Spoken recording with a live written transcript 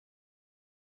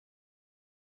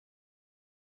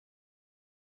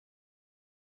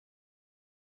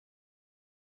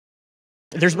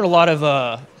There's been a lot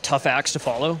of tough acts to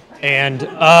follow, and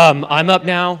I'm up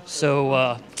now,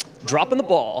 so dropping the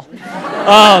ball.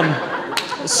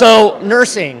 So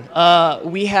nursing,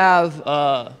 we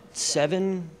have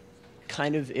 7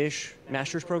 kind of ish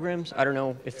master's programs. I don't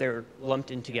know if they're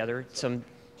lumped in together.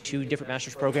 2 different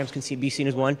master's programs can be seen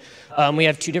as one. We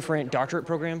have 2 different doctorate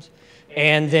programs.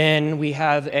 And then we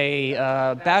have a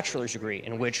bachelor's degree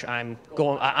in which I'm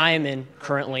in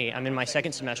currently. I'm in my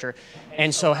 2nd semester.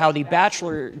 And so how the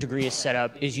bachelor degree is set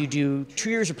up is you do 2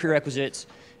 years of prerequisites,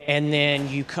 and then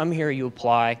you come here, you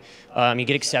apply, you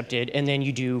get accepted, and then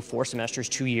you do 4 semesters,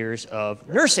 2 years of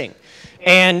nursing.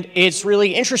 And it's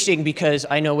really interesting because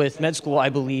I know with med school, I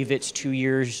believe it's 2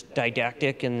 years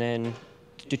didactic and then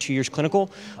to 2 years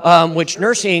clinical, which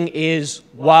nursing is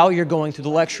while you're going through the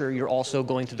lecture, you're also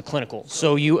going through the clinical.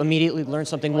 So you immediately learn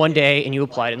something one day and you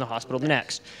apply it in the hospital the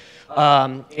next.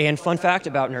 And fun fact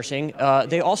about nursing,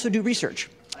 they also do research.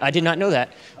 I did not know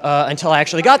that until I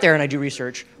actually got there, and I do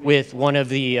research with one of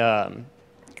the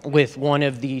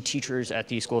teachers at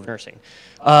the School of Nursing.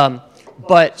 The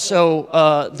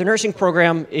nursing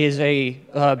program is a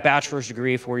bachelor's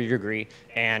degree, 4-year degree,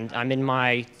 and I'm in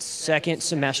my 2nd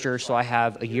semester, so I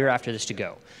have a year after this to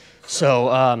go.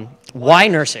 So why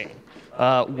nursing?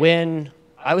 When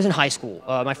I was in high school,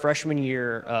 my freshman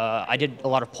year, I did a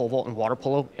lot of pole vault and water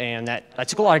polo, and that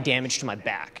took a lot of damage to my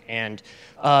back. And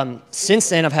since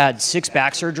then, I've had 6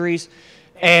 back surgeries,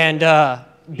 and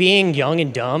being young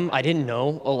and dumb, I didn't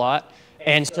know a lot,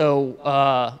 and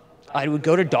so I would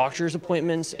go to doctor's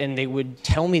appointments and they would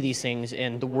tell me these things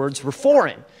and the words were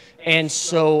foreign. And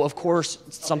so, of course,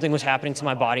 something was happening to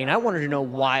my body and I wanted to know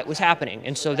why it was happening.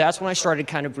 And so that's when I started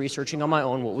kind of researching on my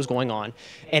own what was going on.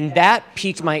 And that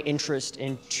piqued my interest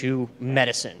into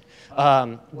medicine.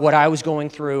 What I was going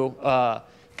through got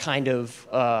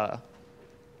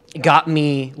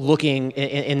me looking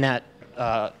in that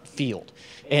field.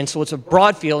 And so it's a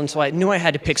broad field, and so I knew I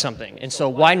had to pick something. And so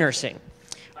why nursing?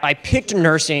 I picked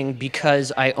nursing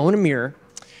because I own a mirror.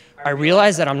 I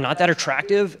realized that I'm not that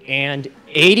attractive, and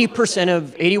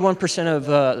 81% of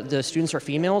the students are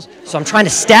females, so I'm trying to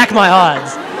stack my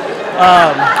odds.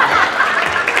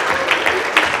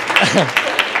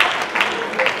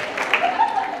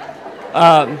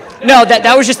 No,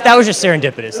 that was just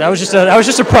serendipitous. That was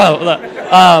just a pro.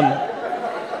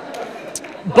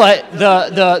 But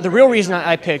the real reason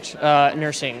I picked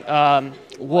nursing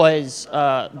was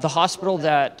the hospital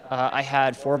that I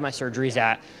had 4 of my surgeries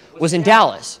at was in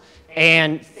Dallas,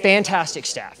 and fantastic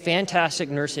staff, fantastic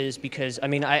nurses, because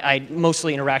I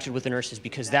mostly interacted with the nurses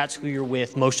because that's who you're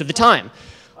with most of the time.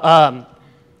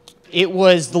 It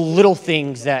was the little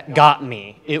things that got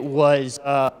me. It was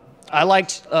I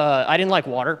didn't like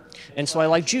water, and so I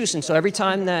liked juice, and so every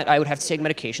time that I would have to take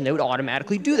medication, they would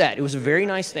automatically do that. It was a very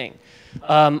nice thing.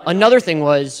 Another thing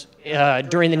was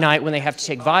during the night when they have to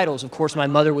take vitals, of course my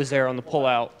mother was there on the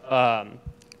pull-out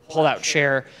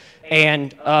chair,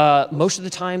 and most of the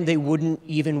time they wouldn't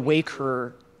even wake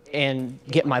her and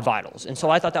get my vitals, and so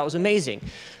I thought that was amazing.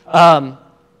 And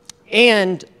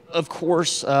of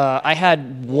course I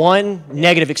had one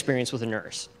negative experience with a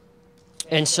nurse,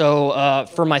 and so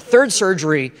for my 3rd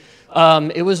surgery,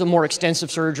 it was a more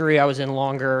extensive surgery. I was in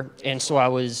longer, and so I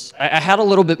had a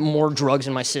little bit more drugs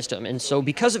in my system, and so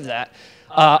because of that,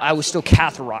 I was still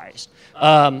catheterized.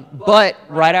 But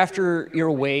right after you're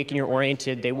awake and you're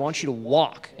oriented, they want you to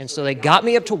walk, and so they got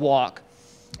me up to walk,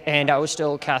 and I was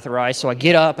still catheterized. So I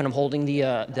get up and I'm holding the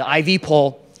IV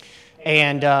pole,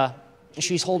 and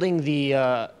she's holding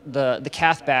the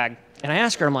cath bag, and I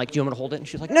ask her, I'm like, "Do you want me to hold it?" And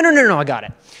she's like, "No, I got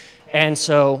it." And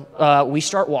so we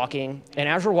start walking, and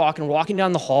as we're walking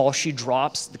down the hall, she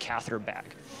drops the catheter bag.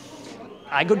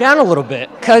 I go down a little bit,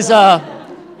 because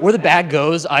where the bag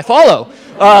goes, I follow.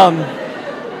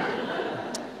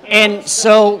 And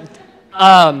so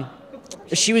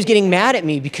she was getting mad at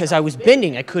me because I was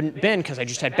bending. I couldn't bend because I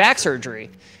just had back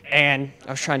surgery. And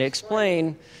I was trying to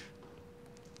explain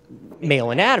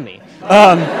male anatomy.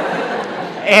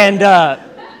 And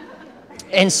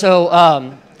so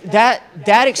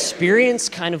that experience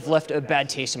kind of left a bad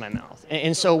taste in my mouth.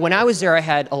 And so when I was there, I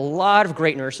had a lot of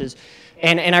great nurses,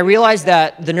 and I realized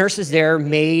that the nurses there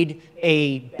made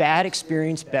a bad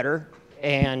experience better,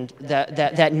 and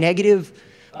that negative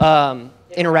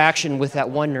interaction with that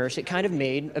one nurse, it kind of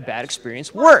made a bad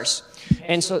experience worse.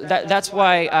 And so that's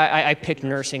why I picked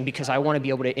nursing, because I want to be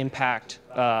able to impact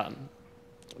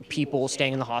people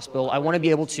staying in the hospital. I want to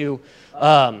be able to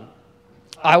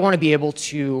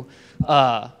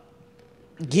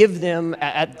give them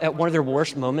at one of their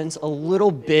worst moments a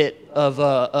little bit of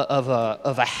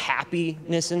a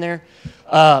happiness in there,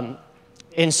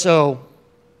 and so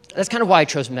that's kind of why I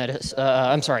chose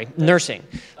nursing.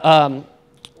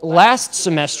 Last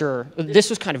semester, this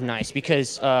was kind of nice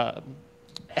because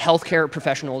healthcare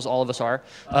professionals, all of us are,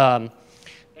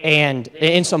 and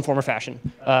in some form or fashion.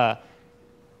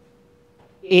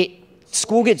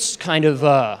 School gets kind of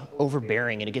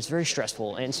overbearing and it gets very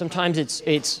stressful, and sometimes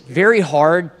it's very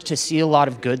hard to see a lot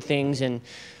of good things, and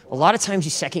a lot of times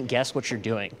you second guess what you're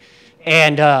doing.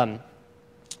 And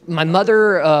my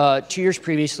mother, 2 years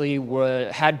previously,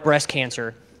 had breast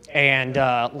cancer, and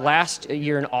last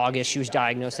year in August she was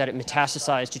diagnosed that it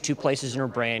metastasized to 2 places in her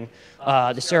brain,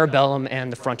 the cerebellum and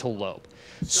the frontal lobe.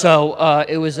 So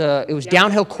it was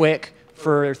downhill quick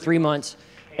for 3 months,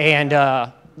 and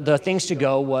the things to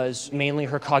go was mainly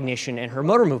her cognition and her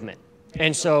motor movement.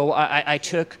 And so I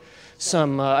took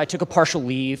a partial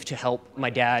leave to help my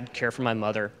dad care for my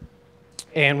mother.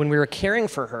 And when we were caring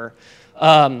for her,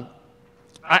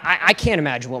 I can't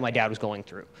imagine what my dad was going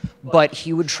through, but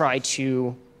he would try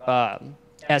to,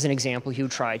 as an example, he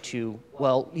would try to,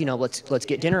 well, you know, let's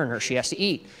get dinner in her, she has to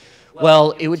eat.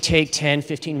 Well, it would take 10,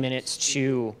 15 minutes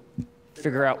to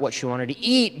figure out what she wanted to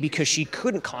eat because she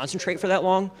couldn't concentrate for that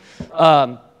long.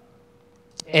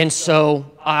 And so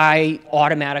I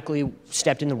automatically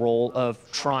stepped in the role of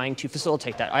trying to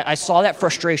facilitate that. I saw that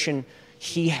frustration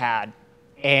he had,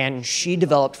 and she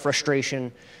developed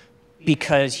frustration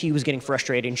because he was getting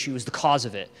frustrated and she was the cause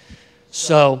of it.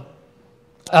 So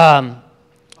I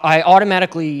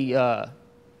automatically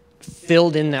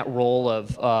filled in that role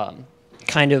of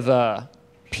kind of a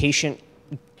patient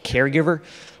caregiver.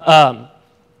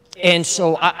 And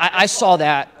so I saw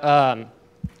that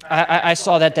I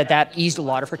saw that eased a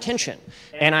lot of her tension,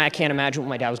 and I can't imagine what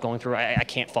my dad was going through. I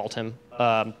can't fault him.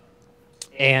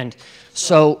 And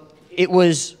so it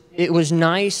was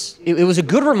nice. It was a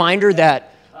good reminder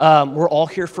that we're all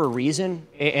here for a reason,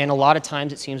 and a lot of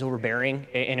times it seems overbearing,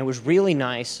 and it was really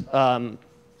nice in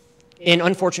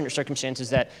unfortunate circumstances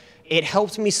that it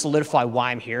helped me solidify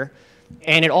why I'm here.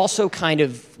 And it also kind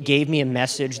of gave me a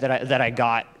message that I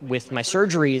got with my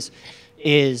surgeries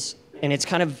and it's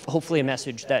kind of hopefully a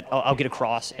message that I'll get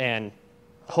across, and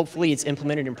hopefully it's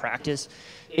implemented in practice,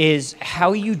 is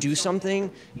how you do something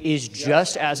is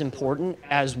just as important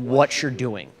as what you're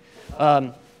doing.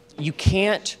 You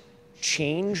can't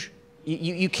change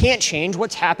you can't change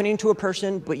what's happening to a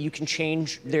person, but you can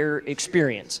change their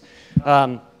experience.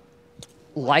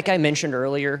 Like I mentioned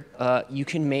earlier, you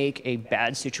can make a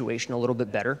bad situation a little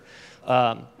bit better.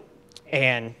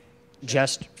 And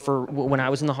just for when I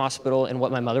was in the hospital and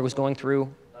what my mother was going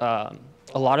through,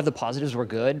 a lot of the positives were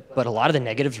good, but a lot of the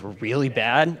negatives were really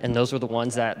bad, and those were the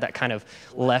ones that kind of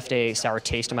left a sour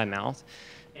taste in my mouth.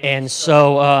 And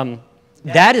so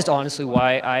that is honestly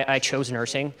why I chose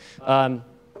nursing,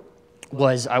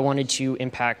 was I wanted to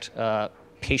impact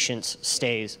patients'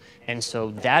 stays, and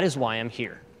so that is why I'm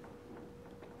here.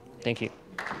 Thank you.